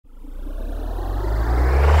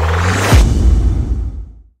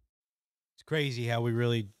crazy how we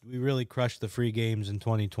really crushed the free games in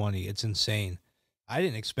 2020. It's insane. I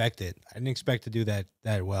didn't expect it. I didn't expect to do that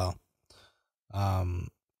well. And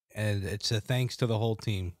it's a thanks to the whole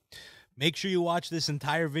team. Make sure you watch this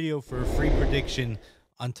entire video for a free prediction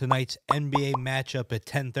on tonight's NBA matchup at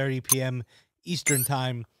 10:30 p.m. Eastern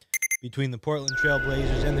Time between the Portland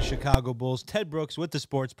Trailblazers and the Chicago Bulls. Ted Brooks with the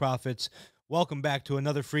Sports Profits. Welcome back to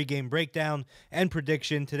another free game breakdown and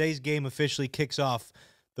prediction. Today's game officially kicks off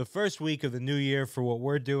the first week of the new year for what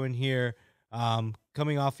we're doing here.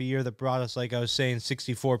 Coming off a year that brought us, like I was saying,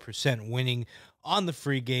 64% winning on the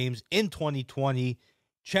free games in 2020.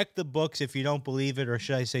 Check the books if you don't believe it, or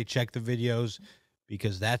should I say check the videos,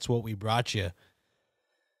 because that's what we brought you.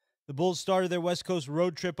 The Bulls started their West Coast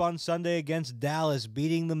road trip on Sunday against Dallas,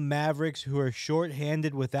 beating the Mavericks, who are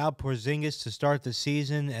shorthanded without Porzingis to start the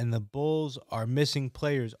season, and the Bulls are missing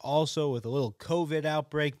players also with a little COVID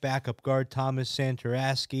outbreak. Backup guard Thomas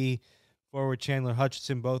Santorasky, forward Chandler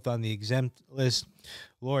Hutchinson, both on the exempt list.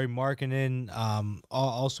 LAURI Markkannen,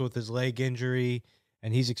 also with his leg injury,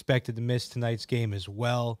 and he's expected to miss tonight's game as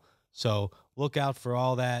well. So look out for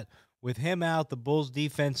all that. With him out, the Bulls'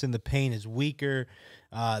 defense in the paint is weaker.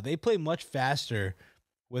 They play much faster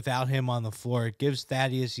without him on the floor. It gives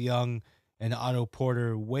Thaddeus Young and Otto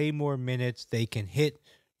Porter way more minutes. They can hit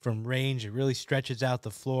from range. It really stretches out the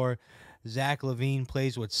floor. Zach LaVine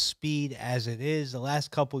plays with speed as it is. The last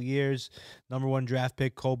couple years, #1 draft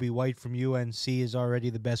pick Colby White from UNC is already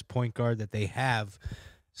the best point guard that they have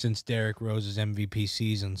since Derrick Rose's MVP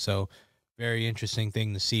season. So very interesting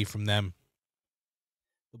thing to see from them.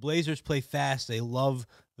 The Blazers play fast. They love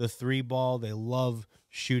the three ball. They love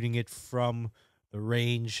shooting it from the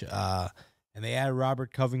range. And they add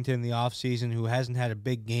Robert Covington in the offseason, who hasn't had a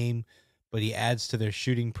big game, but he adds to their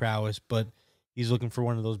shooting prowess. But he's looking for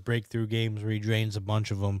one of those breakthrough games where he drains a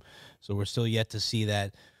bunch of them. So we're still yet to see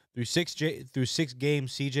that. Through six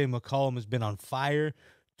games, CJ McCollum has been on fire,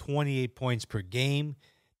 28 points per game.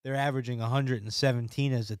 They're averaging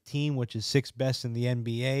 117 as a team, which is 6th best in the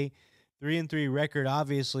NBA. 3-3 record,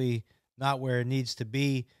 obviously not where it needs to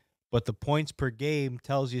be, but the points per game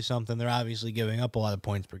tells you something. They're obviously giving up a lot of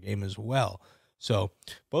points per game as well. So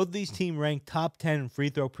both of these teams rank top 10 in free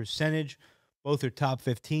throw percentage. Both are top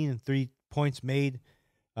 15 in 3 points made.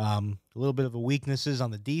 A little bit of a weaknesses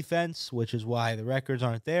on the defense, which is why the records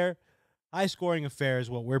aren't there. High scoring affair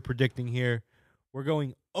is what we're predicting here. We're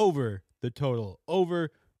going over the total,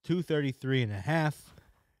 over 233.5.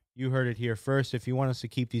 You heard it here first. If you want us to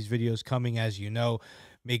keep these videos coming, as you know,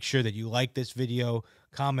 make sure that you like this video,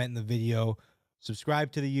 comment in the video,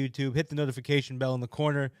 subscribe to the YouTube, hit the notification bell in the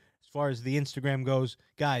corner. As far as the Instagram goes,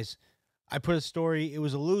 guys, I put a story. It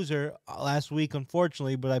was a loser last week,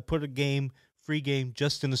 unfortunately, but I put a free game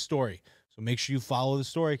just in the story. So make sure you follow the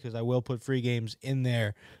story, because I will put free games in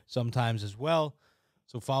there sometimes as well.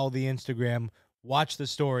 So follow the Instagram, watch the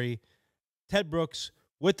story. Ted Brooks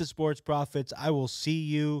with the Sports Profits. I will see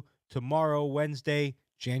you tomorrow, Wednesday,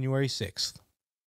 January 6th.